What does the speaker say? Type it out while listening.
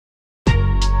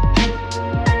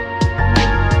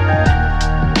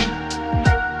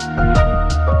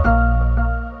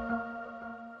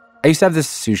I used to have this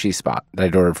sushi spot that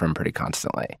I'd order from pretty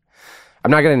constantly.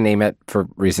 I'm not going to name it for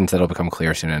reasons that'll become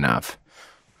clear soon enough.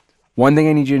 One thing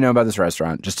I need you to know about this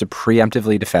restaurant, just to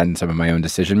preemptively defend some of my own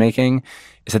decision-making,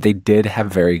 is that they did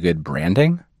have very good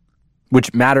branding,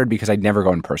 which mattered because I'd never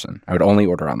go in person. I would only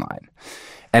order online.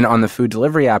 And on the food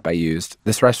delivery app I used,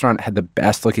 this restaurant had the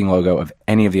best-looking logo of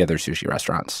any of the other sushi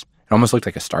restaurants. It almost looked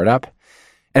like a startup.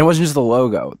 And it wasn't just the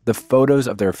logo. The photos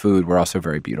of their food were also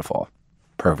very beautiful.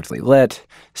 Perfectly lit,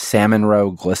 salmon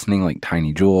roe glistening like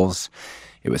tiny jewels.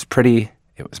 It was pretty,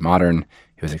 it was modern,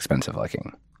 it was expensive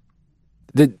looking.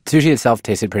 The sushi itself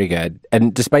tasted pretty good,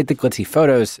 and despite the glitzy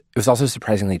photos, it was also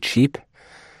surprisingly cheap.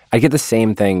 I'd get the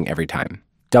same thing every time.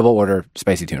 Double order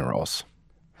spicy tuna rolls.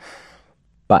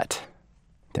 But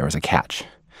there was a catch,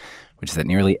 which is that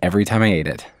nearly every time I ate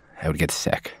it, I would get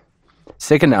sick.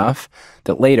 Sick enough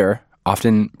that later,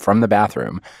 often from the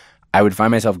bathroom, I would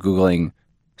find myself Googling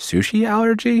sushi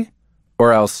allergy?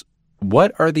 Or else,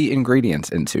 what are the ingredients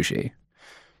in sushi?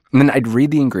 And then I'd read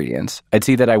the ingredients. I'd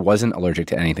see that I wasn't allergic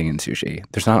to anything in sushi.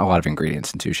 There's not a lot of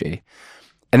ingredients in sushi.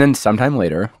 And then sometime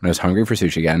later, when I was hungry for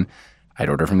sushi again, I'd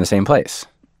order from the same place.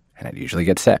 And I'd usually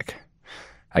get sick.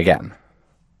 Again.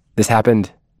 This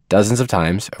happened dozens of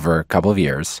times over a couple of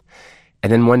years.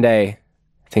 And then one day,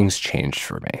 things changed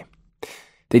for me.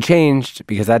 They changed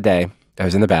because that day, I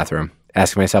was in the bathroom,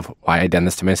 asking myself why I'd done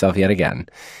this to myself yet again.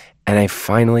 And I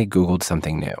finally Googled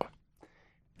something new.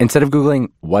 Instead of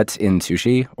Googling what's in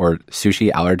sushi or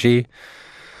sushi allergy,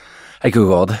 I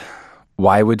Googled,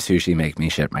 why would sushi make me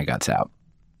shit my guts out?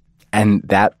 And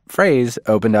that phrase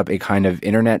opened up a kind of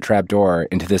internet trapdoor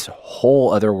into this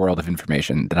whole other world of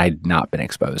information that I'd not been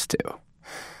exposed to.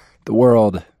 The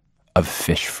world of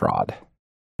fish fraud.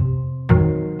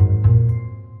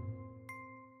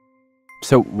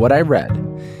 So what I read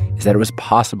is that it was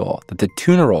possible that the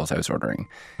tuna rolls I was ordering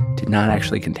did not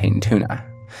actually contain tuna.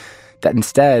 That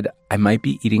instead, I might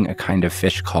be eating a kind of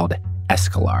fish called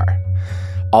escolar,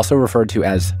 also referred to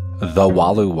as the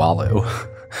walu walu,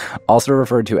 also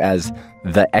referred to as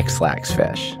the ex-lax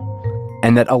fish,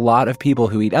 and that a lot of people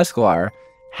who eat escolar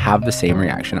have the same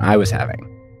reaction I was having.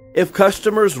 If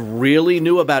customers really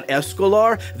knew about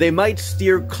escolar, they might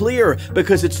steer clear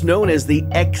because it's known as the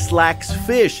ex-lax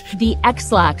fish. The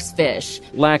ex-lax fish.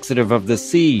 Laxative of the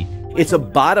sea. It's a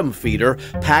bottom feeder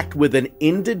packed with an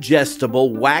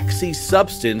indigestible, waxy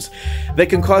substance that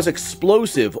can cause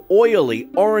explosive, oily,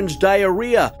 orange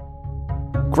diarrhea.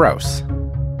 Gross.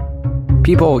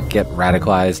 People get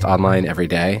radicalized online every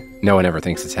day. No one ever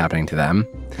thinks it's happening to them.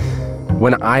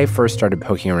 When I first started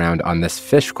poking around on this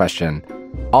fish question,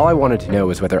 all I wanted to know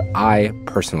was whether I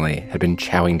personally had been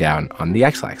chowing down on the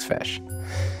ex-lax fish.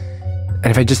 And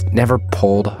if I just never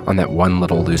pulled on that one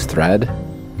little loose thread,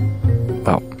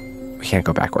 well, we can't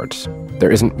go backwards. There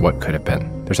isn't what could have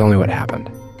been. There's only what happened.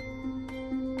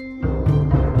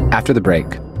 After the break,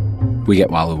 we get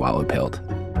Walu Walu pilled.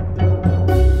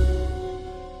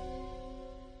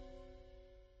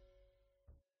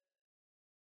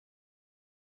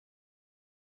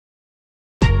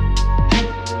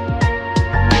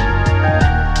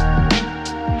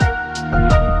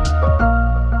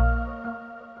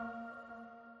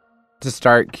 To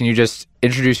start, can you just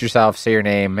introduce yourself, say your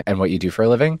name, and what you do for a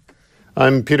living?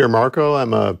 I'm Peter Marco.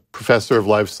 I'm a professor of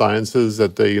life sciences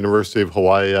at the University of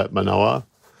Hawaii at Manoa,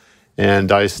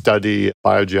 and I study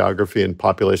biogeography and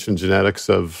population genetics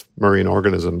of marine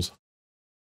organisms.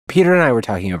 Peter and I were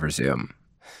talking over Zoom.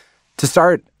 To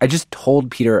start, I just told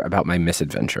Peter about my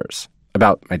misadventures,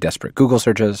 about my desperate Google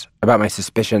searches, about my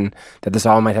suspicion that this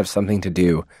all might have something to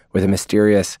do with a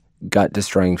mysterious,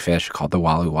 gut-destroying fish called the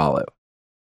Walu Walu.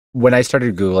 When I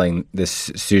started Googling this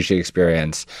sushi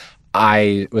experience,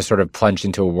 I was sort of plunged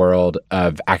into a world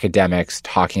of academics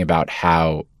talking about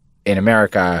how in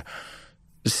America,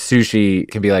 sushi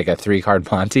can be like a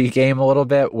three-card Monte game a little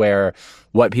bit, where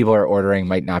what people are ordering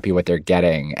might not be what they're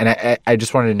getting. And I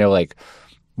just wanted to know, like,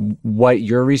 what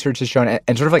your research has shown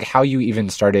and sort of like how you even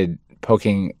started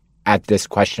poking at this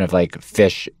question of like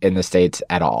fish in the States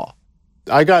at all.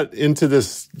 I got into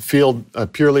this field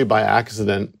purely by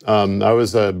accident. I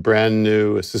was a brand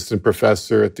new assistant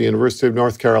professor at the University of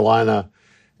North Carolina,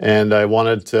 and I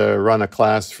wanted to run a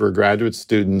class for graduate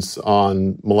students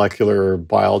on molecular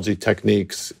biology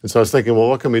techniques. And so I was thinking, well,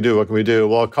 what can we do? What can we do?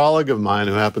 Well, a colleague of mine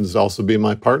who happens to also be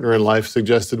my partner in life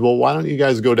suggested, well, why don't you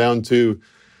guys go down to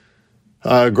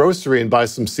a grocery and buy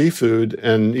some seafood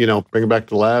and, bring it back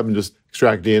to the lab and just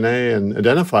extract DNA and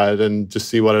identify it and just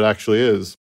see what it actually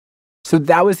is. So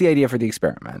that was the idea for the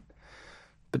experiment.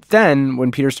 But then,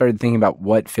 when Peter started thinking about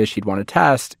what fish he'd want to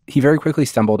test, he very quickly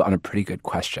stumbled on a pretty good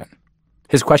question.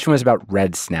 His question was about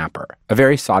red snapper, a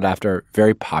very sought-after,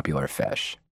 very popular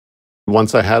fish.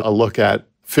 Once I had a look at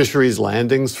fisheries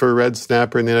landings for red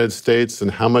snapper in the United States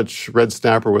and how much red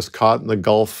snapper was caught in the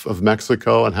Gulf of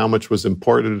Mexico and how much was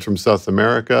imported from South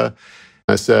America.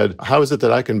 I said, how is it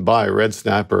that I can buy red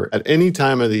snapper at any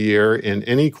time of the year, in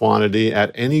any quantity,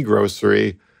 at any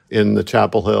grocery in the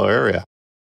Chapel Hill area?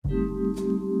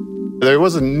 There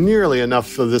wasn't nearly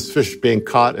enough of this fish being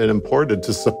caught and imported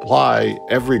to supply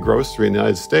every grocery in the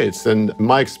United States. And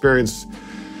my experience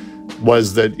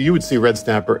was that you would see red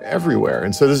snapper everywhere.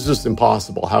 And so this is just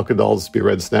impossible. How could all this be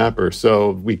red snapper?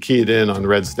 So we keyed in on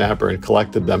red snapper and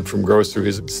collected them from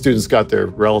groceries. Students got their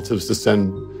relatives to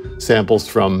send samples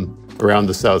from around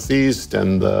the Southeast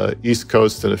and the East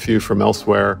Coast and a few from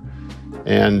elsewhere.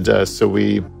 And so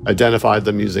we identified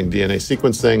them using DNA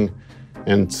sequencing.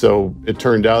 And so it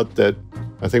turned out that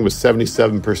I think it was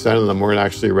 77% of them weren't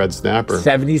actually red snapper.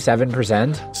 77%?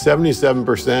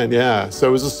 77%, yeah. So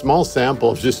it was a small sample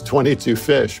of just 22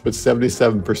 fish, but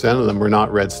 77% of them were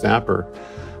not red snapper.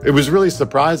 It was really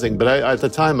surprising, but at the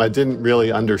time I didn't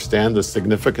really understand the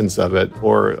significance of it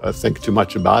or think too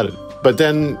much about it. But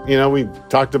then, we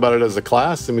talked about it as a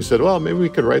class and we said, well, maybe we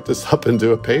could write this up and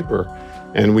do a paper.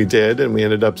 And we did, and we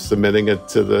ended up submitting it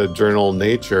to the journal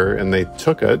Nature, and they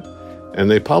took it and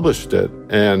they published it.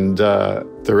 And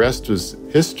the rest was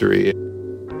history.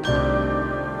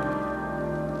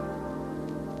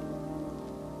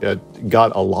 It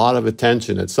got a lot of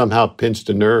attention. It somehow pinched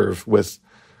a nerve with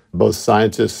both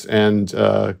scientists and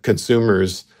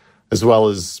consumers, as well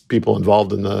as people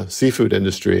involved in the seafood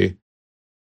industry.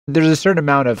 There's a certain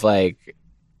amount of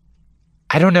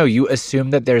you assume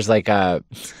that there's a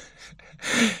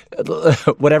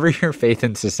whatever your faith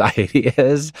in society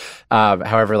is,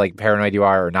 however paranoid you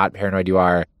are or not paranoid you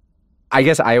are. I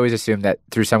guess I always assume that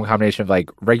through some combination of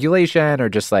regulation or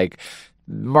just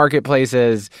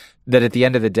marketplaces, that at the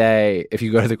end of the day, if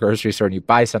you go to the grocery store and you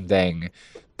buy something,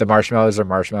 the marshmallows are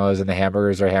marshmallows and the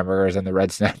hamburgers are hamburgers and the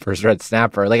red snapper is red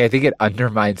snapper. I think it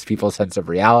undermines people's sense of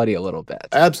reality a little bit.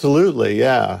 Absolutely,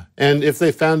 yeah. And if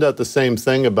they found out the same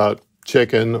thing about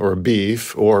chicken or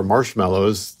beef or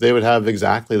marshmallows, they would have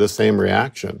exactly the same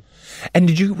reaction. And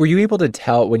were you able to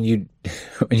tell when you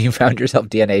found yourself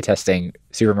DNA testing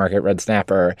supermarket red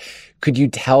snapper, could you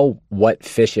tell what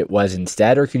fish it was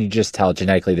instead, or could you just tell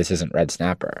genetically this isn't red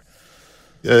snapper?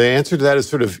 The answer to that is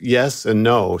sort of yes and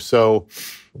no. So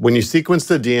when you sequence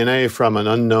the DNA from an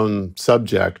unknown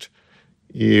subject,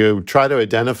 you try to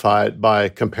identify it by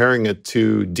comparing it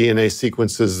to DNA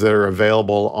sequences that are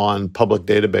available on public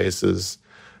databases.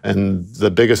 And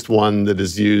the biggest one that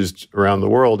is used around the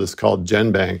world is called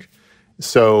GenBank.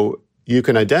 So you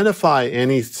can identify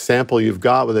any sample you've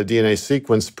got with a DNA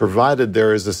sequence, provided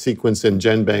there is a sequence in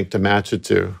GenBank to match it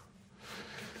to.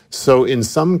 So in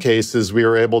some cases, we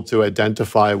were able to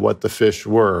identify what the fish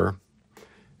were.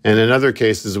 And in other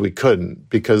cases, we couldn't,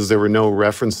 because there were no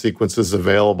reference sequences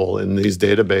available in these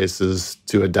databases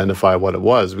to identify what it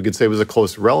was. We could say it was a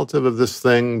close relative of this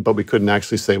thing, but we couldn't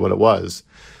actually say what it was.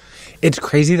 It's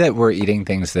crazy that we're eating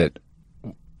things that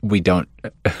we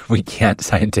can't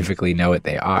scientifically know what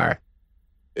they are.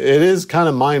 It is kind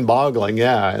of mind-boggling,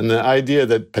 yeah. And the idea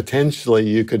that potentially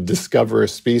you could discover a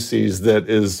species that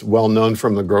is well known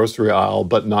from the grocery aisle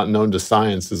but not known to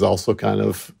science is also kind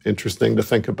of interesting to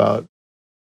think about.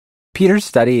 Peter's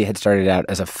study had started out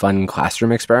as a fun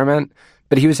classroom experiment,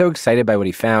 but he was so excited by what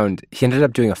he found, he ended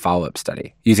up doing a follow-up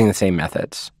study using the same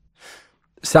methods.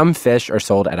 Some fish are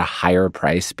sold at a higher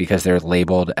price because they're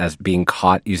labeled as being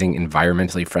caught using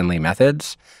environmentally friendly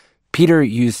methods. Peter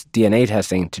used DNA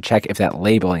testing to check if that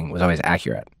labeling was always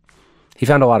accurate. He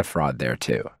found a lot of fraud there,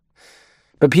 too.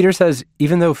 But Peter says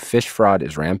even though fish fraud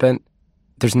is rampant,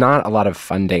 there's not a lot of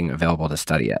funding available to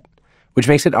study it, which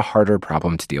makes it a harder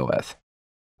problem to deal with.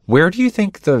 Where do you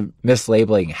think the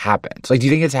mislabeling happens? Do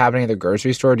you think it's happening at the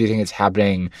grocery store? Do you think it's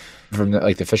happening from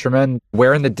the fishermen?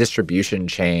 Where in the distribution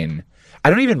chain? I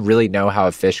don't even really know how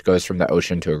a fish goes from the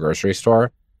ocean to a grocery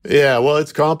store. Yeah, well,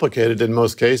 it's complicated in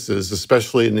most cases,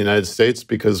 especially in the United States,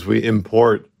 because we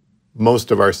import most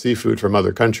of our seafood from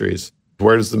other countries.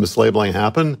 Where does the mislabeling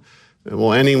happen?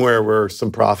 Well, anywhere where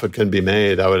some profit can be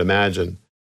made, I would imagine.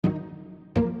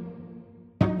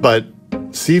 But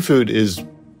seafood is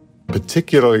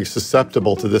particularly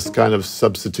susceptible to this kind of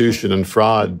substitution and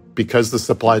fraud because the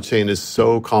supply chain is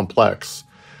so complex.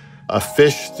 A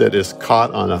fish that is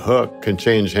caught on a hook can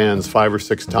change hands 5 or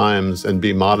 6 times and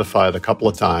be modified a couple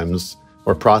of times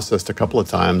or processed a couple of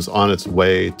times on its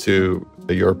way to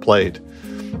your plate.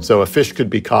 So a fish could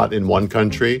be caught in one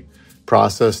country,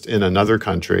 processed in another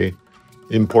country,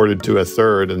 imported to a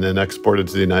third, and then exported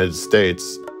to the United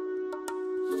States.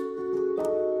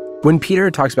 When Peter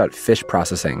talks about fish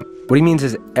processing, what he means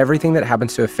is everything that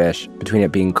happens to a fish between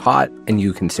it being caught and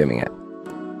you consuming it.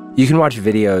 You can watch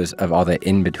videos of all the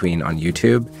in-between on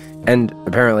YouTube, and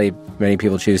apparently many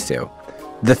people choose to.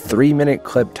 The 3-minute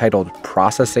clip titled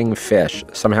Processing Fish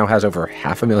somehow has over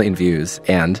 500,000 views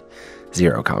and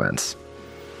 0 comments.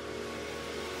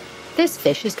 This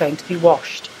fish is going to be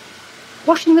washed.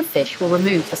 Washing the fish will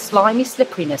remove the slimy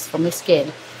slipperiness from the skin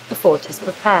before it is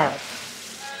prepared.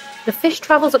 The fish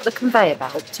travels up the conveyor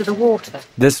belt to the water.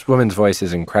 This woman's voice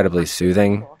is incredibly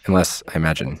soothing, unless I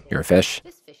imagine you're a fish.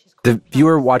 The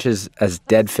viewer watches as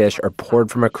dead fish are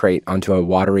poured from a crate onto a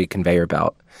watery conveyor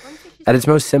belt. At its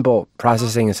most simple,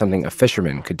 processing is something a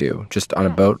fisherman could do, just on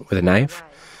a boat with a knife.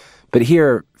 But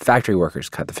here, factory workers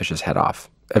cut the fish's head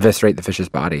off, eviscerate the fish's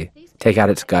body, take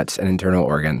out its guts and internal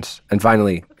organs, and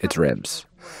finally, its ribs.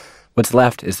 What's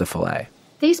left is the fillet.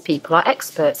 These people are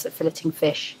experts at filleting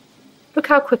fish. Look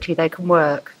how quickly they can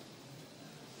work.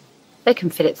 They can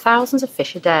fillet thousands of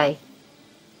fish a day.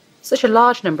 Such a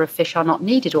large number of fish are not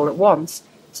needed all at once,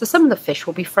 so some of the fish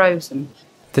will be frozen.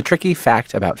 The tricky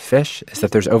fact about fish is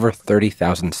that there's over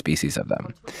 30,000 species of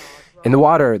them. In the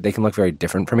water, they can look very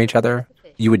different from each other.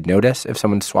 You would notice if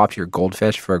someone swapped your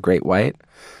goldfish for a great white.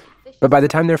 But by the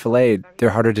time they're filleted,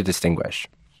 they're harder to distinguish.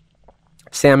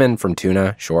 Salmon from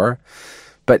tuna, sure.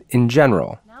 But in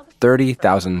general,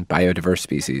 30,000 biodiverse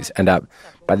species end up,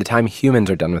 by the time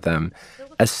humans are done with them,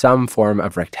 as some form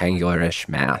of rectangular-ish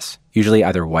mass, usually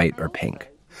either white or pink.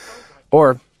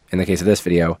 Or, in the case of this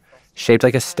video, shaped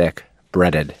like a stick,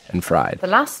 breaded and fried. The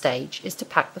last stage is to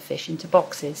pack the fish into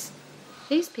boxes.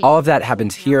 All of that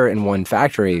happens here in one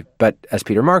factory, but as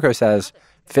Peter Marco says,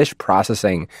 fish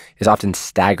processing is often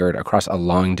staggered across a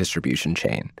long distribution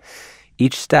chain.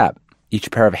 Each step, each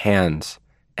pair of hands,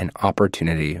 an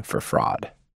opportunity for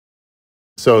fraud.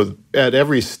 So at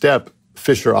every step,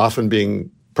 fish are often being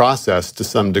processed to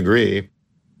some degree.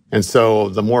 And so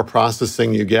the more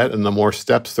processing you get and the more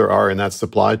steps there are in that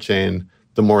supply chain,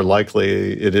 the more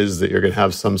likely it is that you're going to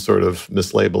have some sort of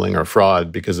mislabeling or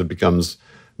fraud, because it becomes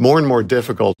more and more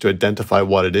difficult to identify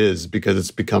what it is, because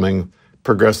it's becoming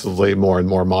progressively more and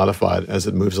more modified as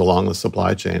it moves along the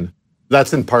supply chain.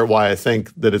 That's in part why I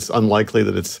think that it's unlikely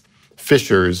that it's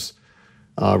fishers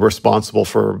responsible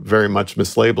for very much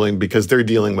mislabeling, because they're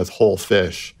dealing with whole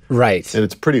fish. Right. And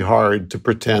it's pretty hard to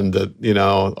pretend that,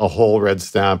 a whole red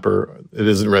snapper, it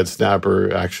isn't red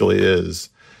snapper, actually is.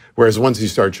 Whereas once you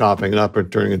start chopping it up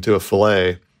and turning it into a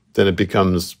fillet, then it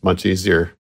becomes much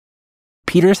easier.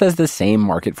 Peter says the same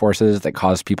market forces that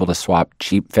cause people to swap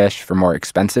cheap fish for more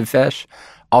expensive fish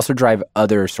also drive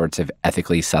other sorts of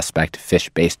ethically suspect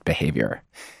fish-based behavior.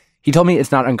 He told me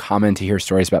it's not uncommon to hear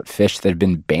stories about fish that have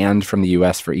been banned from the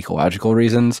U.S. for ecological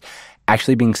reasons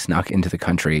actually being snuck into the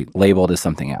country, labeled as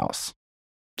something else.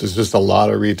 There's just a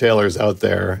lot of retailers out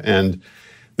there, and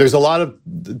there's a lot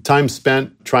of time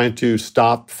spent trying to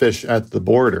stop fish at the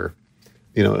border.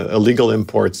 Illegal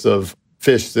imports of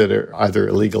fish that are either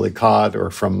illegally caught or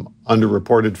from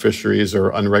underreported fisheries or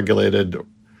unregulated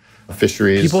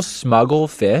fisheries. People smuggle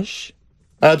fish?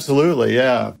 Absolutely,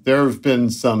 yeah. There have been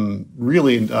some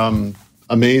really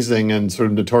amazing and sort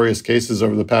of notorious cases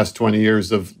over the past 20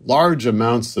 years of large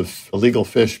amounts of illegal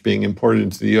fish being imported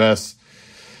into the U.S.,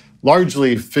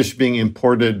 largely fish being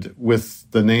imported with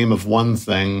the name of one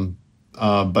thing,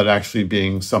 but actually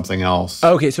being something else.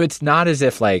 Okay, so it's not as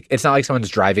if it's not like someone's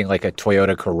driving like a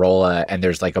Toyota Corolla and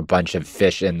there's like a bunch of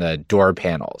fish in the door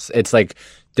panels. It's like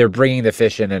they're bringing the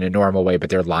fish in a normal way, but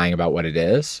they're lying about what it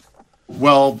is.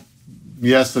 Well,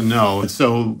 yes and no.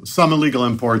 So some illegal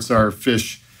imports are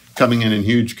fish coming in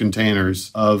huge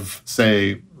containers of,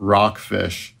 say,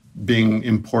 rockfish being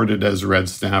imported as red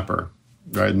snapper,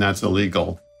 right? And that's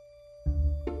illegal.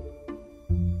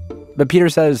 But Peter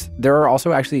says there are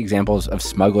also actually examples of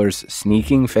smugglers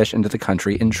sneaking fish into the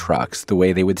country in trucks the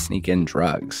way they would sneak in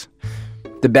drugs.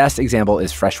 The best example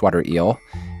is freshwater eel,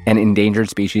 an endangered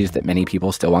species that many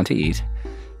people still want to eat.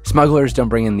 Smugglers don't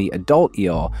bring in the adult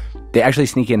eel, they actually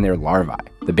sneak in their larvae,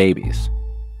 the babies.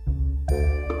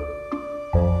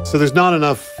 So there's not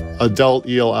enough adult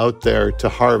eel out there to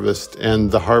harvest,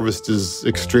 and the harvest is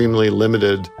extremely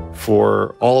limited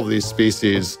for all of these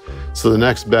species. So the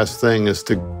next best thing is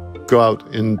to go out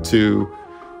into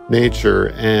nature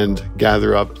and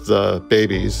gather up the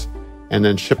babies and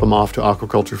then ship them off to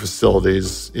aquaculture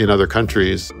facilities in other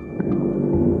countries.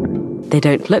 They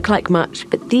don't look like much,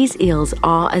 but these eels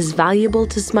are as valuable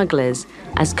to smugglers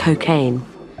as cocaine.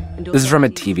 This is from a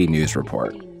TV news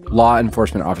report. Law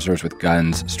enforcement officers with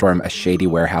guns storm a shady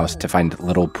warehouse to find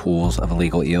little pools of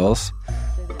illegal eels.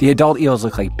 The adult eels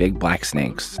look like big black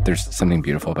snakes. There's something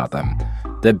beautiful about them.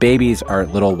 The babies are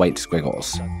little white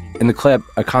squiggles. In the clip,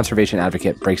 a conservation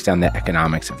advocate breaks down the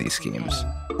economics of these schemes.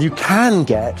 You can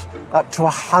get up to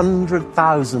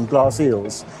 100,000 glass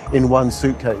eels in one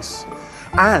suitcase.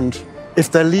 And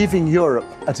if they're leaving Europe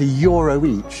at €1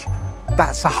 each,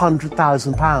 that's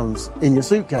 £100,000 in your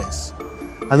suitcase.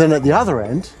 And then at the other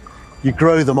end, you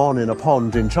grow them on in a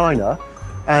pond in China,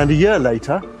 and a year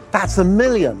later, that's €1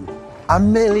 million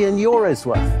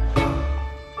worth.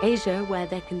 Asia, where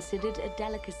they're considered a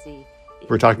delicacy.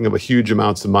 We're talking about huge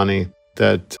amounts of money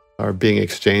that are being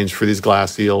exchanged for these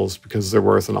glass eels because they're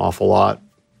worth an awful lot.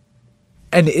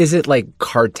 And is it like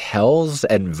cartels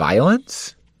and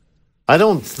violence? I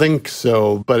don't think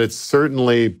so, but it's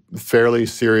certainly fairly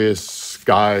serious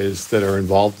guys that are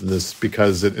involved in this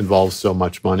because it involves so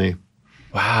much money.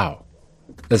 Wow.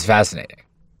 That's fascinating.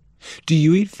 Do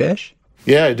you eat fish?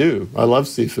 Yeah, I do. I love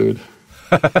seafood.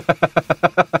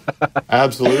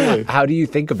 Absolutely. How do you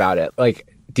think about it? Like,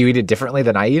 do you eat it differently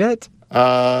than I eat it?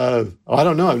 I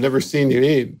don't know. I've never seen you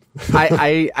eat.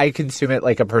 I consume it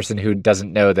like a person who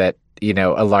doesn't know that, you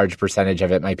know, a large percentage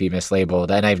of it might be mislabeled.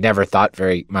 And I've never thought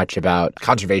very much about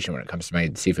conservation when it comes to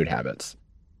my seafood habits.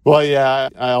 Well, yeah,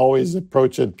 I always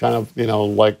approach it kind of, you know,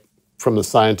 like from the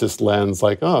scientist lens,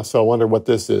 like, oh, so I wonder what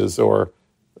this is, or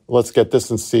let's get this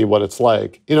and see what it's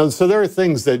like. You know, so there are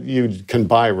things that you can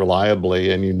buy reliably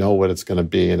and you know what it's going to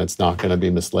be and it's not going to be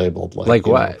mislabeled. Like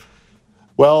what?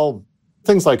 Well,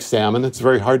 things like salmon. It's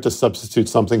very hard to substitute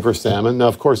something for salmon. Now,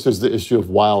 of course, there's the issue of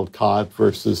wild caught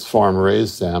versus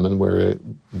farm-raised salmon, where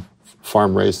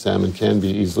farm-raised salmon can be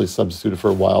easily substituted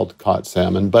for wild caught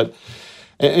salmon. But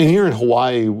and here in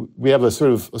Hawaii, we have a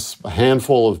sort of a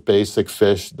handful of basic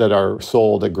fish that are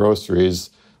sold at groceries.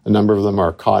 A number of them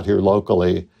are caught here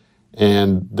locally,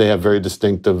 and they have very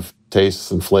distinctive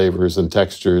tastes and flavors and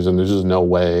textures, and there's just no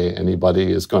way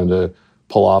anybody is going to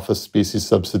pull off a species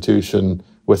substitution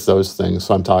with those things.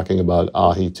 So I'm talking about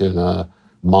ahi tuna,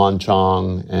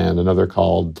 monchong, and another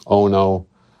called ono.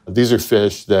 These are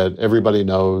fish that everybody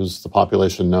knows, the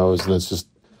population knows, and it's just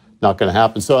not going to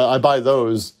happen. So I buy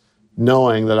those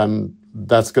knowing that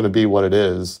that's going to be what it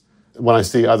is. When I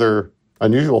see other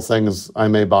unusual things, I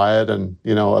may buy it and,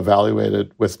 you know, evaluate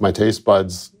it with my taste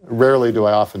buds. Rarely do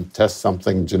I often test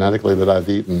something genetically that I've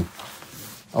eaten,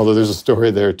 although there's a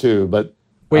story there too. But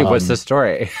wait, what's the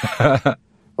story?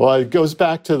 Well, it goes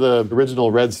back to the original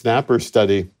red snapper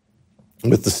study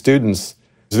with the students.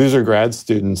 These are grad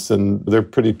students, and they're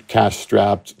pretty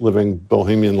cash-strapped, living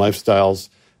bohemian lifestyles.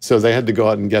 So they had to go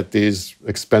out and get these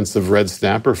expensive red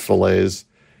snapper fillets.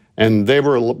 And they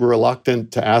were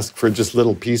reluctant to ask for just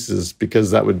little pieces because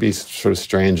that would be sort of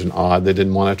strange and odd. They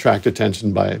didn't want to attract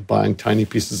attention by buying tiny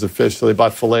pieces of fish. So they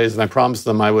bought fillets, and I promised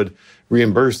them I would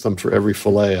reimburse them for every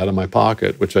fillet out of my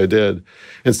pocket, which I did.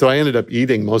 And so I ended up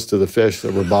eating most of the fish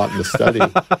that were bought in the study.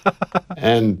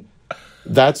 And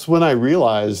that's when I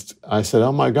realized, I said,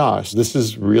 oh my gosh, this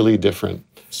is really different.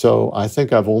 So I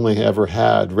think I've only ever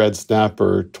had red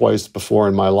snapper twice before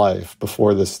in my life,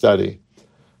 before this study,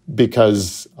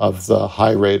 because of the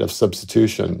high rate of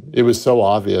substitution. It was so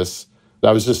obvious.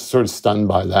 I was just sort of stunned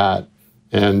by that.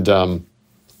 And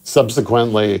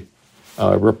subsequently,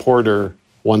 a reporter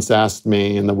once asked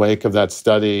me in the wake of that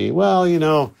study, well, you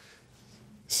know,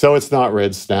 so it's not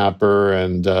red snapper,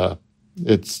 and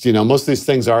it's, you know, most of these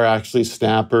things are actually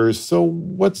snappers. So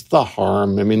what's the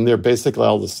harm? I mean, they're basically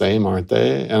all the same, aren't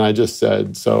they? And I just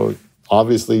said, so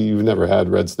obviously you've never had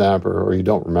red snapper, or you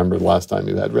don't remember the last time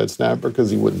you had red snapper,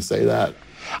 because you wouldn't say that.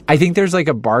 I think there's like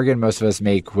a bargain most of us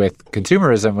make with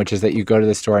consumerism, which is that you go to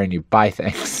the store and you buy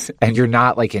things, and you're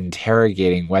not like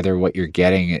interrogating whether what you're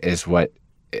getting is what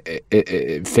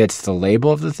it fits the label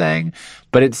of the thing.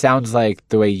 But it sounds like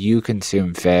the way you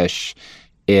consume fish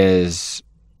is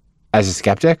as a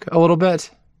skeptic a little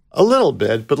bit. A little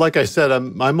bit, but like I said,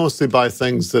 I mostly buy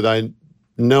things that I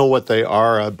know what they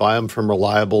are. I buy them from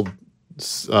reliable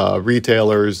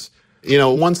retailers. You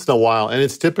know, once in a while, and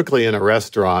it's typically in a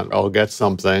restaurant, I'll get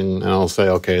something and I'll say,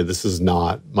 okay, this is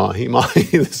not mahi-mahi.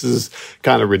 This is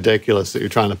kind of ridiculous that you're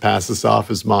trying to pass this off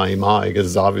as mahi-mahi, because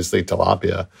it's obviously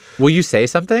tilapia. Will you say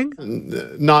something?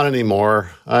 Not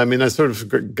anymore. I mean, I've sort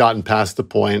of gotten past the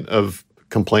point of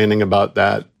complaining about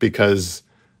that because,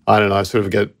 I don't know, I sort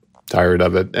of get tired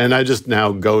of it. And I just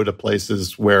now go to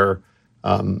places where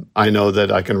I know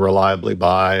that I can reliably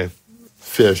buy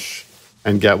fish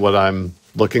and get what I'm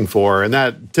looking for. And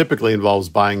that typically involves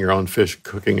buying your own fish,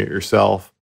 cooking it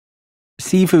yourself.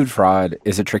 Seafood fraud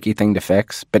is a tricky thing to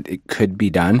fix, but it could be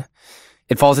done.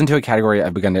 It falls into a category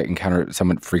I've begun to encounter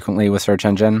somewhat frequently with search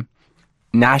engine.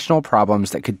 National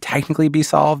problems that could technically be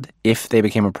solved if they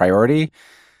became a priority,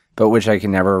 but which I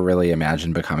can never really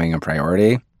imagine becoming a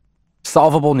priority.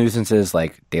 Solvable nuisances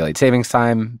like daylight savings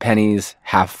time, pennies,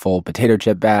 half-full potato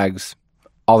chip bags,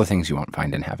 all the things you won't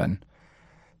find in heaven.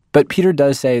 But Peter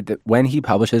does say that when he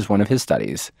publishes one of his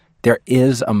studies, there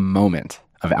is a moment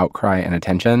of outcry and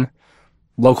attention.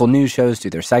 Local news shows do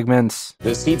their segments.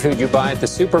 The seafood you buy at the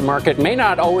supermarket may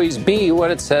not always be what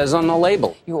it says on the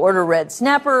label. You order red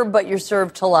snapper, but you're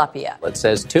served tilapia. It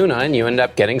says tuna, and you end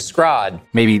up getting scrod.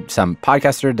 Maybe some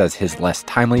podcaster does his less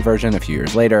timely version a few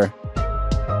years later.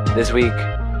 This week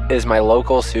is my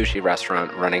local sushi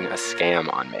restaurant running a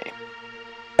scam on me.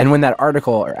 And when that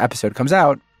article or episode comes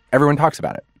out, everyone talks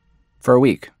about it. For a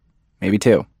week, maybe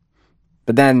two.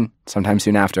 But then, sometime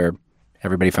soon after,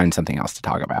 everybody finds something else to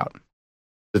talk about.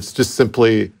 It's just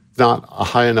simply not a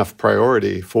high enough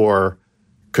priority for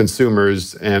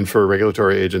consumers and for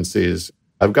regulatory agencies.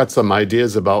 I've got some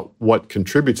ideas about what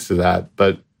contributes to that,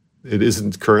 but it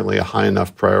isn't currently a high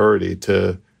enough priority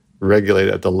to regulate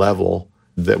at the level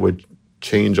that would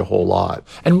change a whole lot.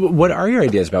 And what are your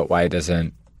ideas about why it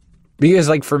doesn't? Because,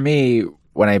 like, for me,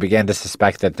 when I began to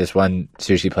suspect that this one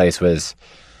sushi place was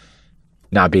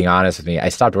not being honest with me, I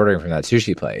stopped ordering from that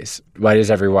sushi place. Why does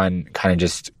everyone kind of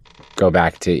just go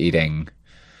back to eating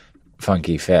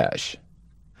funky fish?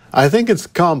 I think it's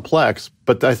complex,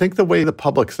 but I think the way the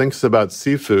public thinks about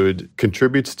seafood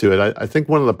contributes to it. I think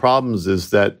one of the problems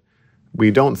is that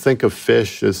we don't think of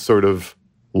fish as sort of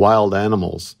wild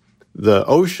animals. The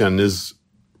ocean is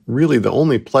really the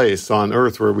only place on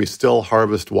Earth where we still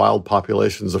harvest wild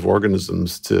populations of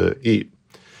organisms to eat.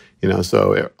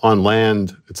 So on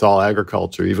land, it's all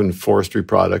agriculture. Even forestry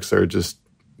products are just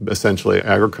essentially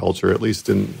agriculture, at least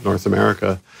in North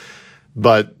America.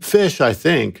 But fish, I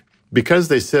think, because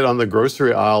they sit on the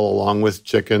grocery aisle along with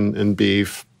chicken and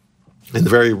beef and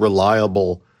very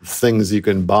reliable things you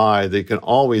can buy that you can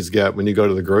always get when you go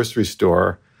to the grocery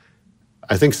store,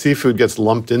 I think seafood gets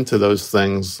lumped into those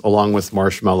things along with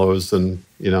marshmallows and,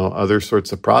 other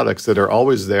sorts of products that are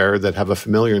always there, that have a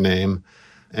familiar name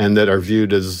and that are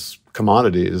viewed as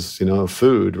commodities,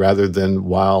 food rather than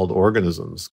wild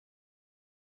organisms.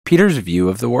 Peter's view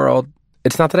of the world,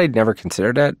 it's not that I'd never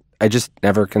considered it, I just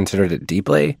never considered it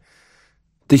deeply.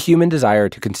 The human desire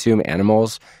to consume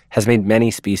animals has made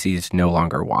many species no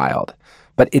longer wild,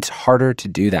 but it's harder to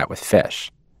do that with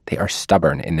fish. They are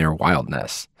stubborn in their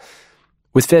wildness.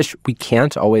 With fish, we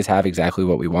can't always have exactly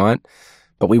what we want,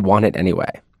 but we want it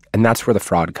anyway, and that's where the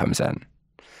fraud comes in.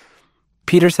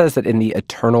 Peter says that in the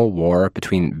eternal war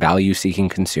between value-seeking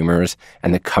consumers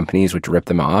and the companies which rip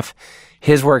them off,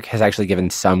 his work has actually given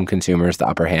some consumers the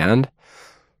upper hand.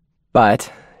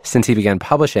 But since he began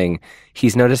publishing,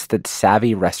 he's noticed that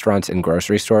savvy restaurants and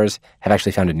grocery stores have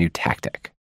actually found a new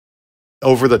tactic.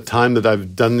 Over the time that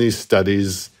I've done these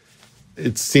studies,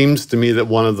 it seems to me that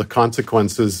one of the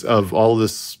consequences of all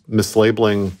this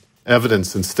mislabeling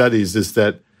evidence and studies is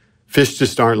that fish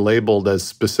just aren't labeled as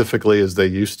specifically as they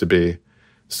used to be.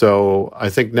 So I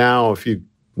think now if you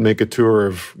make a tour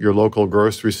of your local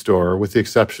grocery store, with the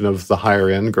exception of the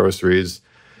higher-end groceries,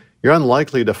 you're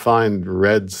unlikely to find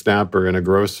red snapper in a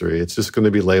grocery. It's just going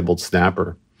to be labeled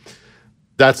snapper.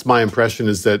 That's my impression,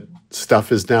 is that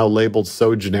stuff is now labeled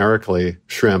so generically,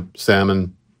 shrimp,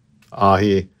 salmon,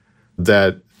 ahi,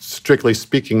 that strictly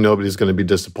speaking, nobody's going to be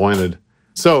disappointed.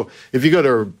 So if you go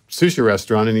to a sushi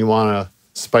restaurant and you want a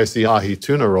spicy ahi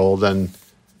tuna roll, then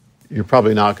you're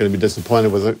probably not going to be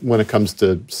disappointed with it when it comes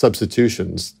to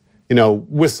substitutions,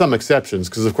 with some exceptions,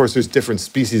 because of course there's different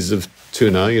species of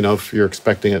tuna. If you're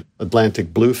expecting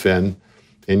Atlantic bluefin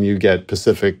and you get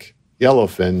Pacific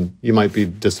yellowfin, you might be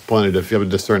disappointed if you have a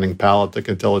discerning palate that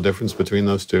can tell the difference between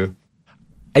those two.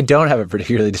 I don't have a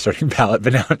particularly discerning palate,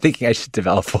 but now I'm thinking I should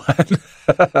develop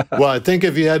one. Well, I think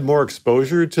if you had more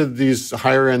exposure to these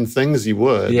higher-end things, you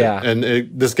would. Yeah. And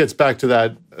this gets back to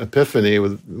that epiphany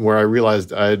where I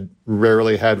realized I'd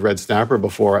rarely had red snapper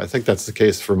before. I think that's the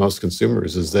case for most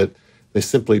consumers, is that they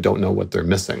simply don't know what they're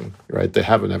missing, right? They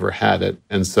haven't ever had it.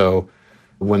 And so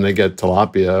when they get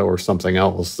tilapia or something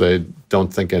else, they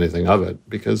don't think anything of it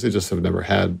because they just have never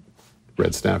had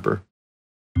red snapper.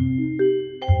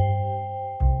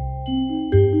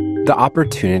 The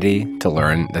opportunity to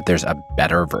learn that there's a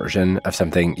better version of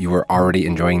something you were already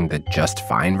enjoying the just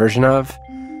fine version of,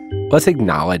 let's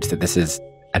acknowledge that this is,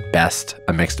 at best,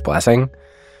 a mixed blessing.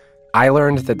 I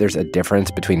learned that there's a difference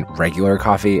between regular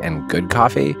coffee and good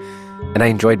coffee, and I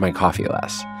enjoyed my coffee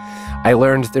less. I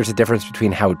learned there's a difference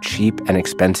between how cheap and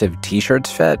expensive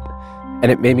t-shirts fit,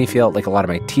 and it made me feel like a lot of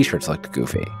my t-shirts looked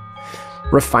goofy.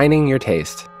 Refining your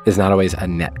taste is not always a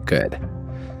net good.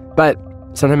 But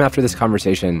sometime after this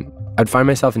conversation, I'd find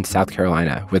myself in South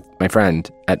Carolina with my friend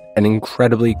at an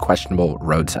incredibly questionable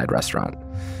roadside restaurant.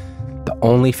 The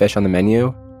only fish on the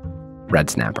menu red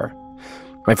snapper.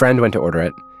 My friend went to order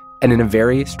it, and in a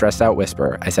very stressed-out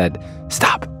whisper, I said,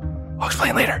 "Stop, I'll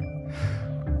explain later."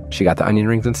 She got the onion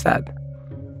rings instead.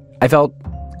 I felt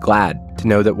glad to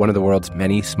know that one of the world's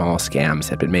many small scams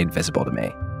had been made visible to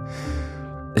me.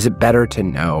 Is it better to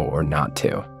know or not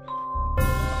to?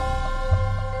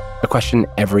 A question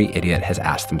every idiot has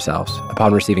asked themselves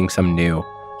upon receiving some new,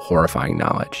 horrifying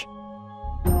knowledge.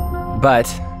 But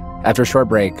after a short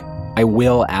break, I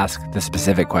will ask the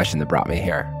specific question that brought me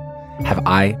here. Have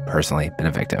I personally been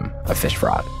a victim of fish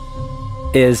fraud?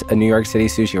 Is a New York City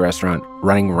sushi restaurant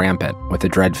running rampant with the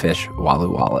dread fish walu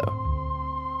walu?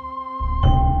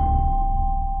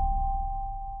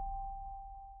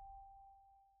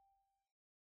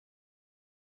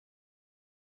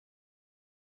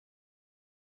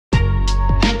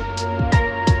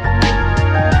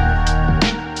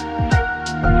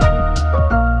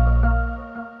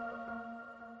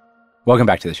 Welcome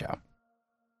back to the show.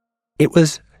 It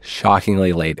was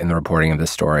shockingly late in the reporting of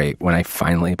this story when I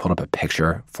finally pulled up a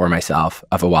picture for myself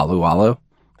of a walu walu,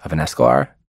 of an escalar.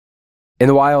 In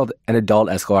the wild, an adult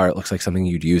escalar looks like something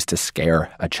you'd use to scare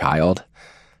a child.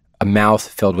 A mouth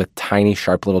filled with tiny,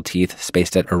 sharp little teeth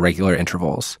spaced at irregular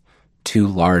intervals. 2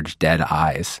 large, dead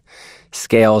eyes.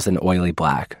 Scales and oily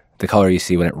black, the color you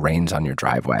see when it rains on your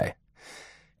driveway.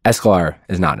 Escalar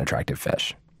is not an attractive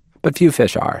fish, but few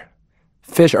fish are.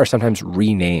 Fish are sometimes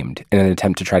renamed in an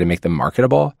attempt to try to make them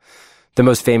marketable. The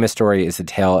most famous story is the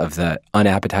tale of the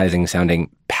unappetizing-sounding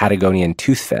Patagonian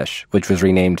toothfish, which was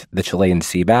renamed the Chilean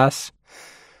sea bass.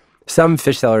 Some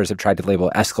fish sellers have tried to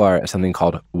label escalar as something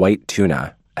called white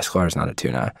tuna. Escalar is not a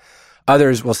tuna.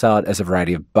 Others will sell it as a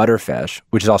variety of butterfish,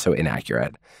 which is also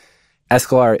inaccurate.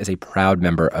 Escalar is a proud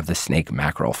member of the snake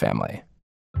mackerel family.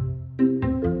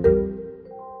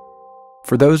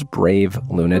 For those brave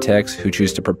lunatics who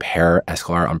choose to prepare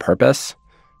escalar on purpose,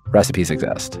 recipes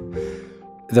exist.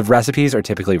 The recipes are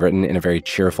typically written in a very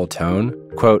cheerful tone.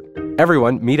 Quote,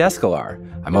 "Everyone, meet escalar.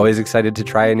 I'm always excited to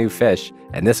try a new fish,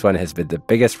 and this one has been the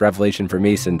biggest revelation for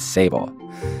me since sable."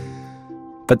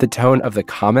 But the tone of the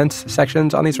comments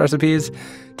sections on these recipes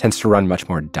tends to run much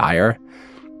more dire.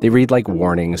 They read like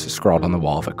warnings scrawled on the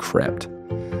wall of a crypt.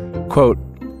 Quote,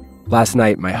 "Last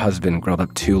night, my husband grilled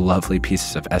up 2 lovely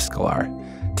pieces of escalar.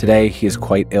 Today, he is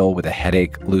quite ill with a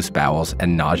headache, loose bowels,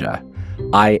 and nausea.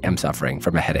 I am suffering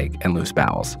from a headache and loose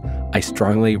bowels. I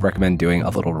strongly recommend doing a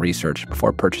little research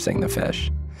before purchasing the fish."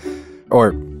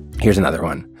 Or here's another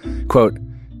one. Quote,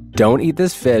 "Don't eat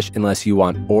this fish unless you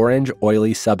want orange,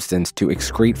 oily substance to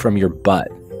excrete from your butt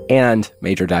and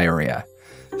major diarrhea.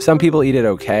 Some people eat it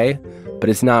okay, but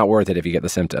it's not worth it if you get the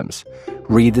symptoms.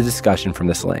 Read the discussion from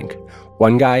this link.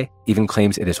 One guy even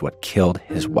claims it is what killed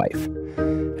his wife."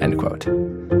 End quote.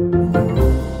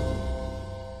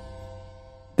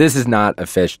 This is not a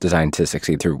fish designed to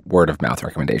succeed through word-of-mouth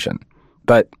recommendation.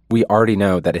 But we already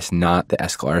know that it's not the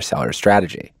escalar seller's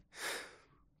strategy.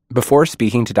 Before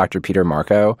speaking to Dr. Peter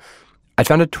Marco, I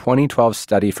found a 2012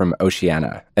 study from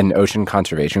Oceana, an ocean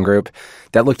conservation group,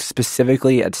 that looked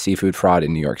specifically at seafood fraud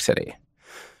in New York City.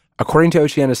 According to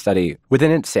Oceana's study, within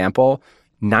its sample,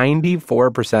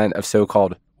 94% of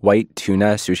so-called white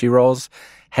tuna sushi rolls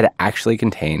had actually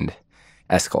contained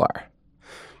escalar.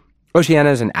 Oceana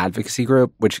is an advocacy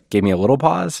group, which gave me a little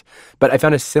pause, but I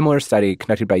found a similar study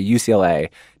conducted by UCLA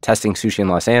testing sushi in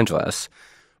Los Angeles.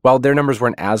 While their numbers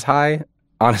weren't as high,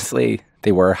 honestly,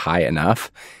 they were high enough.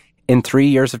 In 3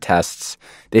 years of tests,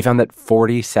 they found that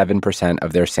 47%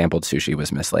 of their sampled sushi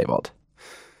was mislabeled.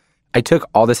 I took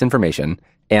all this information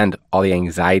and all the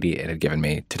anxiety it had given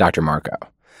me to Dr. Marco.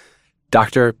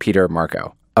 Dr. Peter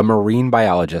Marco, a marine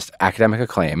biologist, academic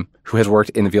acclaim, who has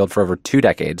worked in the field for over 2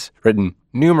 decades, written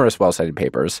numerous well-cited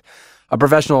papers, a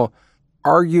professional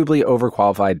arguably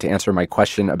overqualified to answer my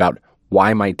question about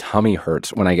why my tummy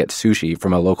hurts when I get sushi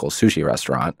from a local sushi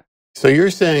restaurant. So you're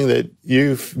saying that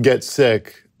you get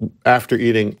sick after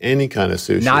eating any kind of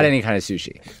sushi? Not any kind of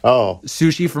sushi. Oh.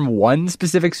 Sushi from one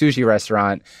specific sushi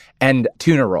restaurant and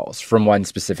tuna rolls from one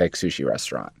specific sushi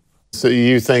restaurant. So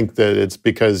you think that it's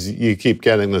because you keep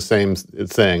getting the same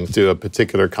thing to a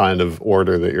particular kind of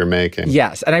order that you're making?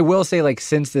 Yes. And I will say, like,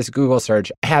 since this Google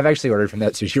search, I have actually ordered from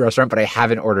that sushi restaurant, but I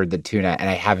haven't ordered the tuna and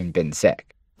I haven't been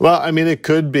sick. Well, I mean, it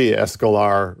could be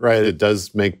escalar, right? It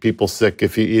does make people sick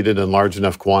if you eat it in large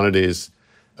enough quantities.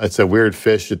 It's a weird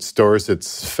fish. It stores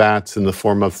its fats in the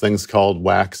form of things called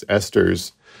wax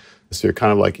esters. So you're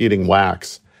kind of like eating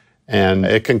wax. And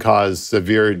it can cause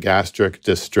severe gastric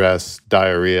distress,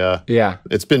 diarrhea. Yeah.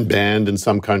 It's been banned in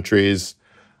some countries.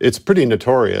 It's pretty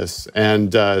notorious.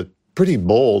 And pretty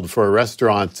bold for a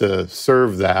restaurant to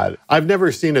serve that. I've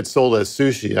never seen it sold as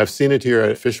sushi. I've seen it here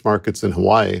at fish markets in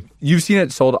Hawaii. You've seen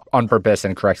it sold on purpose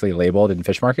and correctly labeled in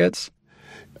fish markets?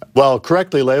 Well,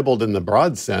 correctly labeled in the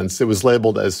broad sense, it was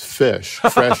labeled as fish,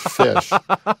 fresh fish. I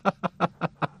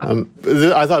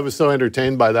thought I was so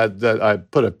entertained by that I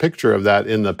put a picture of that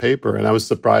in the paper, and I was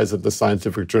surprised that the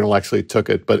scientific journal actually took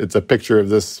it. But it's a picture of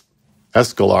this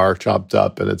escalar chopped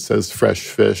up, and it says fresh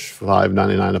fish,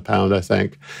 $5.99 a pound, I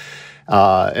think.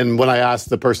 And when I asked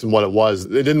the person what it was,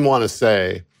 they didn't want to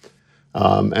say.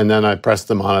 And then I pressed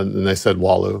them on it, and they said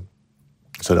walu.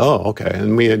 I said, oh, okay.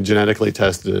 And we had genetically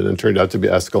tested it and it turned out to be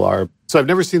escalar. So I've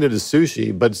never seen it as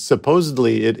sushi, but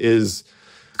supposedly it is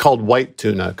called white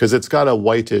tuna because it's got a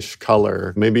whitish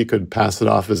color. Maybe you could pass it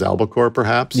off as albacore,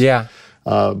 perhaps. Yeah.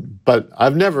 But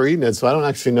I've never eaten it, so I don't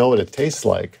actually know what it tastes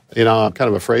like. I'm kind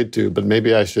of afraid to, but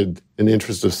maybe I should, in the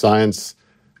interest of science,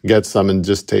 get some and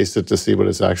just taste it to see what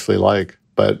it's actually like.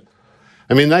 But,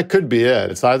 that could be it.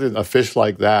 It's either a fish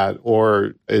like that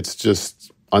or it's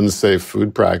just unsafe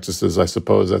food practices, I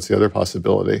suppose. That's the other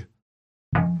possibility.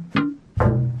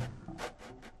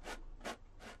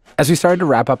 As we started to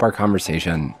wrap up our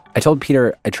conversation, I told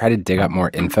Peter I'd try to dig up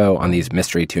more info on these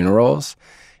mystery tuna rolls,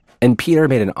 and Peter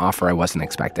made an offer I wasn't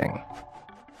expecting.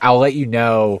 I'll let you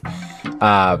know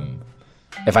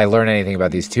if I learn anything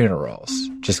about these tuna rolls,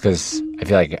 just because I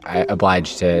feel like I'm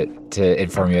obliged to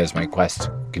inform you as my quest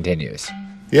continues.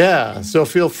 Yeah, so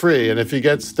feel free. And if you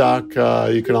get stuck,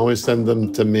 you can always send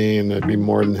them to me, and I'd be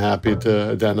more than happy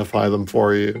to identify them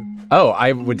for you. Oh,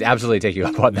 I would absolutely take you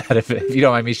up on that if you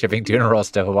don't mind me shipping tuna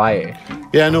rolls to Hawaii.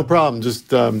 Yeah, no problem. Just,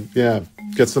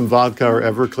 get some vodka or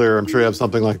Everclear. I'm sure you have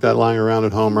something like that lying around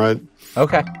at home, right?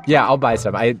 Okay. Yeah, I'll buy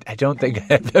some. I don't think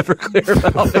I have Everclear,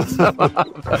 but I'll pick some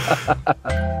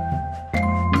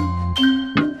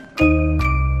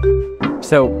up.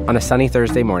 So, on a sunny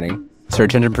Thursday morning,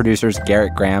 search engine producers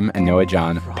Garrett Graham and Noah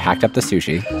John packed up the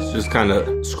sushi. Just kind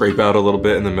of scrape out a little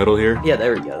bit in the middle here. Yeah,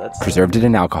 there we go. That's preserved it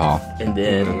in alcohol. And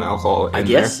then alcohol I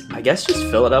guess just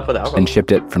fill it up with alcohol. And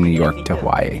shipped it from New York to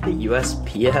Hawaii. The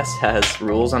USPS has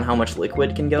rules on how much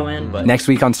liquid can go in, but next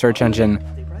week on Search Engine,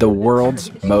 the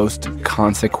world's most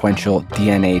consequential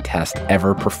DNA test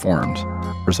ever performed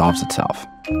resolves itself.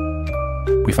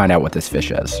 We find out what this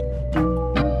fish is.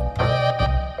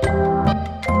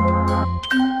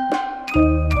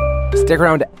 Stick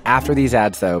around after these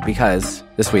ads, though, because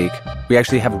this week we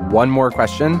actually have one more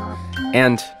question,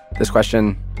 and this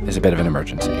question is a bit of an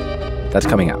emergency. That's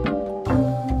coming up.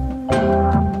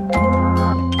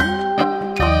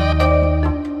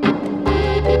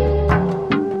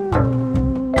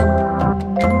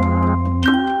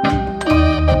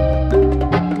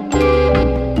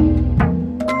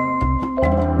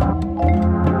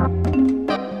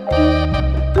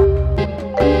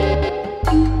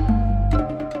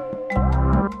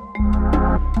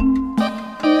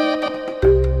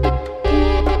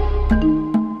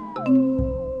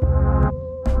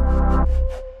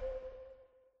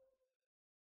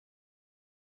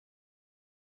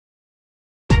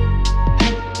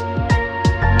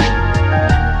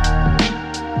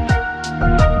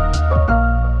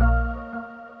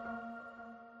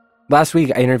 Last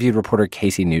week, I interviewed reporter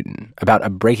Casey Newton about a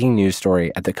breaking news story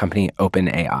at the company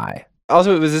OpenAI.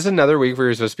 Also, was this another week where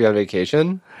you're supposed to be on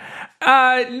vacation?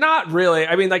 Not really.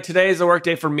 Today is a work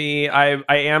day for me. I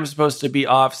am supposed to be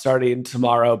off starting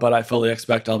tomorrow, but I fully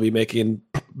expect I'll be making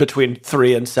between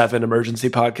 3 and 7 emergency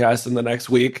podcasts in the next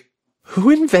week. Who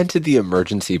invented the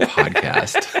emergency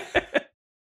podcast?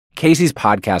 Casey's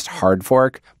podcast, Hard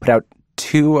Fork, put out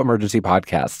 2 emergency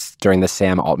podcasts during the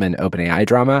Sam Altman OpenAI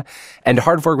drama, and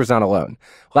Hard Fork was not alone.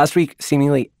 Last week,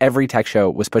 seemingly every tech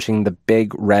show was pushing the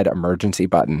big red emergency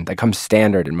button that comes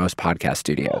standard in most podcast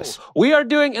studios. We are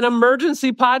doing an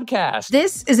emergency podcast.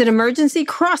 This is an emergency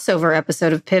crossover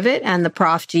episode of Pivot and the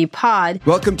Prof G Pod.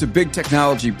 Welcome to Big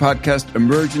Technology Podcast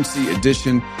Emergency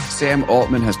Edition. Sam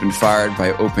Altman has been fired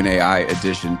by OpenAI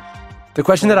Edition. The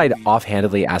question that I'd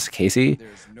offhandedly asked Casey,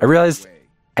 I realized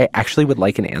I actually would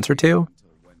like an answer to.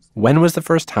 When was the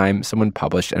first time someone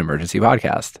published an emergency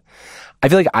podcast? I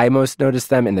feel like I most noticed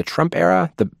them in the Trump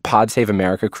era. The Pod Save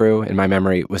America crew, in my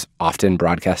memory, was often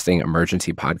broadcasting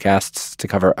emergency podcasts to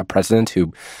cover a president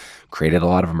who created a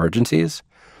lot of emergencies.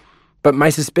 But my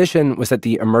suspicion was that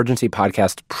the emergency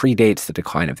podcast predates the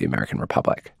decline of the American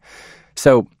Republic.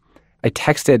 So I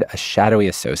texted a shadowy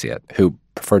associate who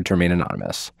preferred to remain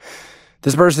anonymous.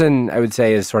 This person, I would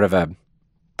say, is sort of a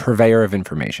purveyor of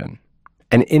information,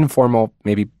 an informal,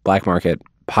 maybe blackmarket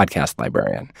podcast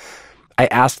librarian. I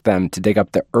asked them to dig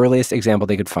up the earliest example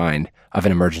they could find of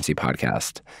an emergency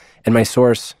podcast, and my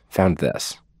source found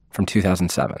this from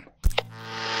 2007.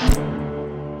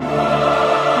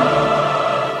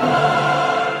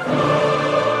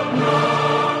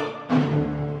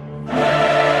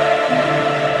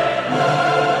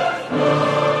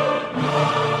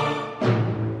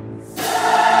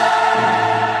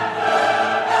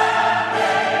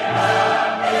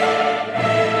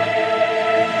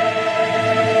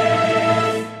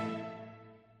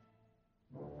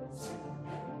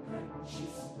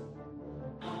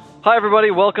 Hi, everybody.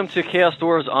 Welcome to Chaos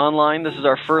Dwarves Online. This is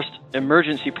our first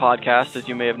emergency podcast. As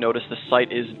you may have noticed, the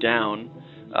site is down.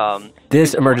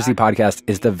 This emergency podcast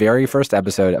is the very first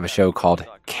episode of a show called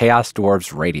Chaos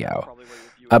Dwarves Radio,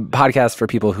 a podcast for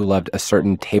people who loved a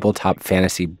certain tabletop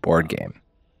fantasy board game.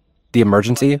 The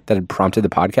emergency that had prompted the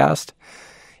podcast,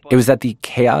 it was that the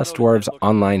Chaos Dwarves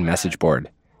Online message board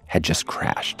had just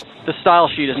crashed. The style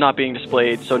sheet is not being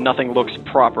displayed, so nothing looks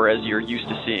proper as you're used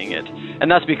to seeing it.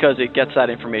 And that's because it gets that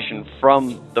information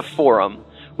from the forum,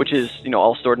 which is,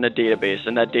 all stored in a database,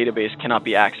 and that database cannot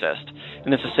be accessed.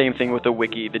 And it's the same thing with the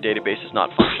wiki. The database is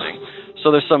not functioning.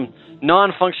 So there's some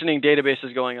non-functioning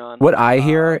databases going on. What I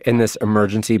hear in this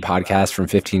emergency podcast from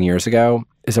 15 years ago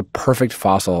is a perfect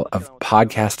fossil of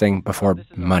podcasting before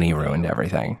money ruined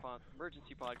everything.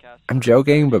 I'm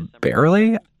joking, but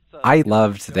barely. I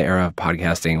loved the era of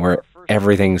podcasting where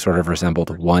everything sort of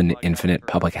resembled one infinite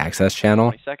public access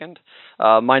channel.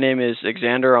 My name is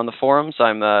Xander on the forums.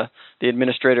 I'm the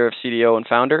administrator of CDO and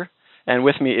founder. And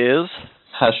with me is...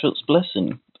 Hashut's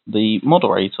Blessing, the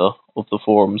moderator of the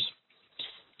forums.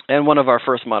 And one of our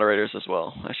first moderators as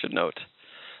well, I should note.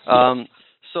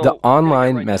 The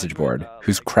online message board,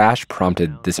 whose crash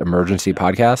prompted this emergency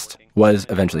podcast, was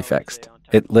eventually fixed.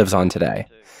 It lives on today.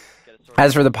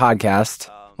 As for the podcast,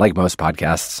 like most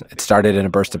podcasts, it started in a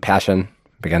burst of passion,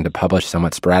 began to publish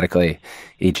somewhat sporadically,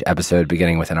 each episode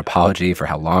beginning with an apology for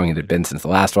how long it had been since the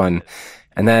last one.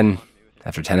 And then,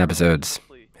 after 10 episodes,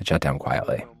 it shut down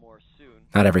quietly.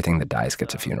 Not everything that dies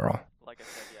gets a funeral.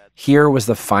 Here was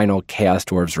the final Chaos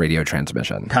Dwarves radio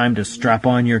transmission. Time to strap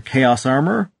on your chaos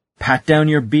armor, pat down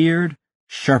your beard,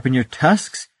 sharpen your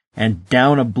tusks, and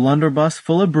down a blunderbuss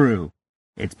full of brew.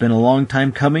 It's been a long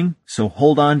time coming, so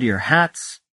hold on to your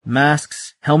hats,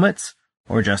 masks, helmets,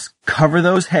 or just cover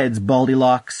those heads,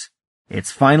 Baldylocks.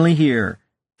 It's finally here.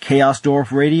 Chaos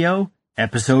Dwarf Radio,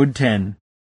 Episode 10.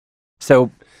 So,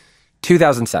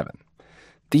 2007.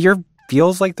 The year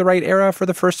feels like the right era for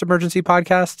the first emergency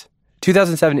podcast.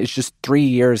 2007 is just 3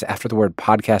 years after the word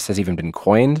podcast has even been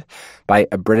coined by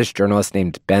a British journalist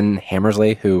named Ben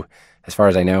Hammersley, who, as far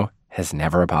as I know, has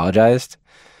never apologized.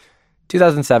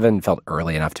 2007 felt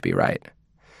early enough to be right.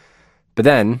 But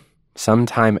then,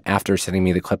 sometime after sending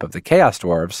me the clip of the Chaos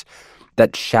Dwarves,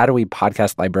 that shadowy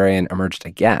podcast librarian emerged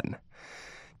again.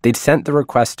 They'd sent the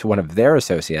request to one of their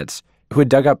associates who had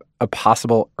dug up a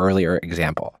possible earlier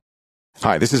example.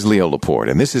 Hi, this is Leo Laporte,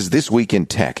 and this is This Week in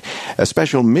Tech, a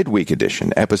special midweek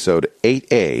edition, episode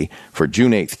 8A for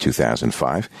June 8th,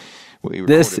 2005.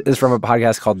 This is from a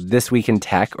podcast called This Week in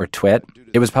Tech, or TWIT.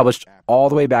 It was published all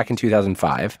the way back in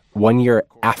 2005, 1 year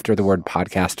after the word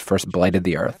podcast first blighted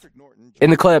the earth. In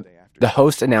the clip, the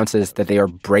host announces that they are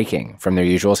breaking from their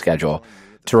usual schedule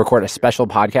to record a special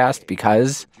podcast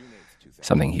because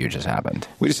something huge has happened.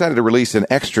 We decided to release an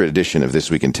extra edition of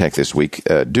This Week in Tech this week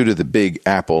due to the big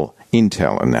Apple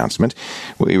Intel announcement.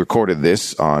 We recorded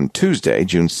this on Tuesday,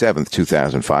 June 7th,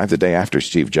 2005, the day after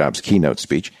Steve Jobs' keynote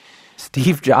speech.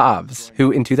 Steve Jobs,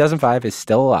 who in 2005 is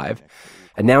still alive,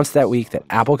 announced that week that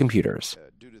Apple computers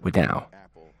would now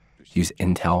use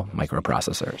Intel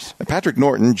microprocessors. Patrick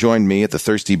Norton joined me at the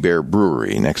Thirsty Bear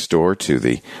Brewery next door to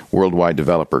the Worldwide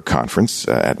Developer Conference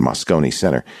at Moscone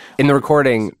Center. In the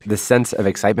recording, the sense of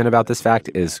excitement about this fact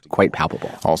is quite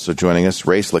palpable. Also joining us,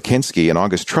 Ray Slakinski and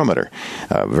August Trumeter,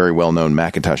 very well-known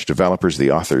Macintosh developers,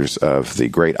 the authors of the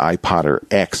great iPodder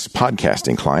X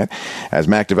podcasting client. As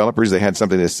Mac developers, they had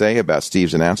something to say about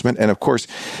Steve's announcement, and of course,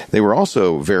 they were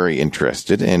also very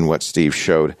interested in what Steve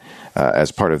showed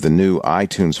as part of the new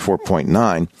iTunes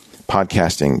 4.9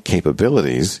 podcasting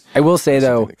capabilities. I will say,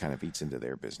 though,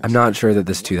 I'm not sure that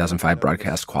this 2005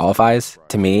 broadcast qualifies,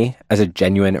 to me, as a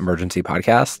genuine emergency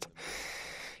podcast.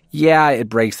 Yeah, it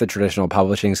breaks the traditional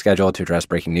publishing schedule to address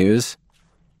breaking news,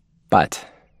 but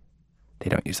they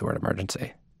don't use the word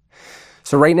emergency.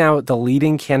 So right now, the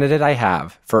leading candidate I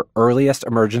have for earliest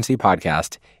emergency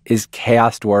podcast is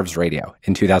Chaos Dwarves Radio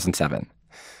in 2007.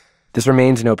 This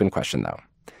remains an open question, though.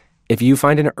 If you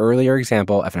find an earlier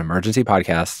example of an emergency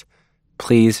podcast,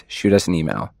 please shoot us an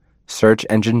email,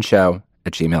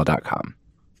 searchengineshow@gmail.com.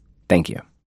 Thank you.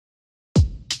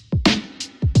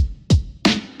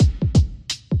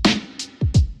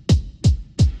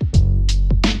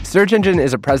 Search Engine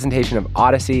is a presentation of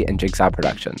Odyssey and Jigsaw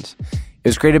Productions. It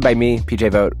was created by me, PJ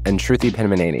Vogt, and Shruti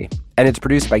Pinmaneni, and it's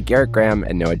produced by Garrett Graham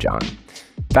and Noah John.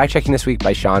 Fact-checking this week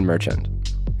by Sean Merchant.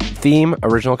 Theme,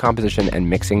 original composition, and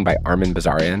mixing by Armin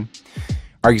Bazarian.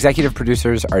 Our executive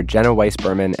producers are Jenna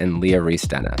Weiss-Berman and Leah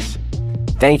Reese-Dennis.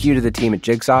 Thank you to the team at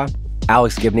Jigsaw,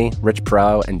 Alex Gibney, Rich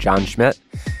Perot, and John Schmidt,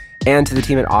 and to the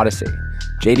team at Odyssey,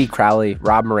 J.D. Crowley,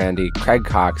 Rob Morandi, Craig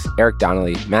Cox, Eric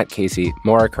Donnelly, Matt Casey,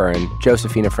 Maura Curran,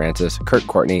 Josephina Francis, Kurt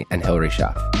Courtney, and Hillary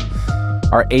Schuff.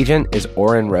 Our agent is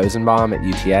Oren Rosenbaum at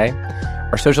UTA.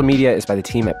 Our social media is by the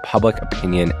team at Public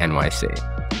Opinion NYC.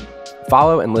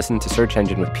 Follow and listen to Search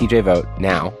Engine with PJ Vogt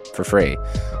now for free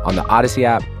on the Odyssey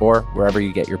app or wherever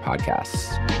you get your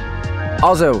podcasts.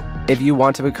 Also, if you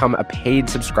want to become a paid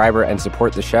subscriber and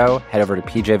support the show, head over to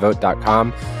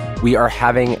pjvogt.com. We are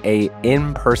having a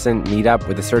in-person meetup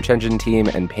with the Search Engine team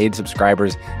and paid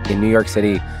subscribers in New York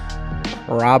City,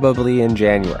 probably in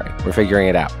January. We're figuring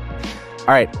it out. All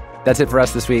right, that's it for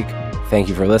us this week. Thank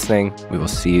you for listening. We will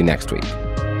see you next week.